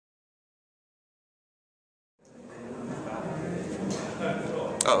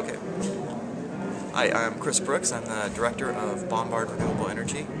Oh, okay. Hi, I'm Chris Brooks. I'm the director of Bombard Renewable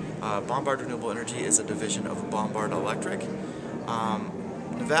Energy. Bombard Renewable Energy is a division of Bombard Electric.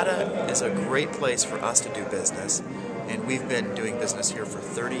 Nevada is a great place for us to do business, and we've been doing business here for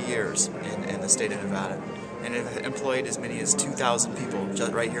 30 years in the state of Nevada, and have employed as many as 2,000 people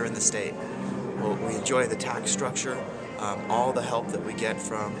just right here in the state. Well, we enjoy the tax structure, all the help that we get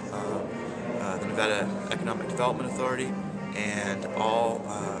from the Nevada Economic Development Authority, and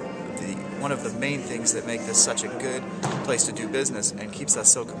one of the main things that make this such a good place to do business and keeps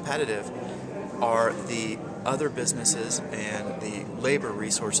us so competitive are the other businesses and the labor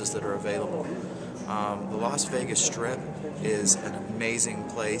resources that are available. The Las Vegas Strip is an amazing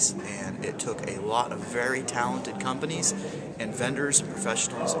place, and it took a lot of very talented companies and vendors and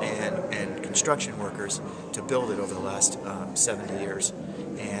professionals and construction workers to build it over the last 70 years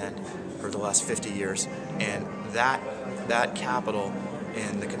or the last 50 years, and that capital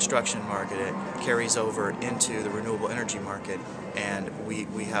in the construction market, it carries over into the renewable energy market, and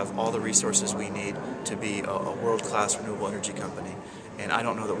we have all the resources we need to be a world-class renewable energy company, and I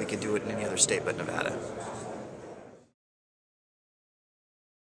don't know that we could do it in any other state but Nevada.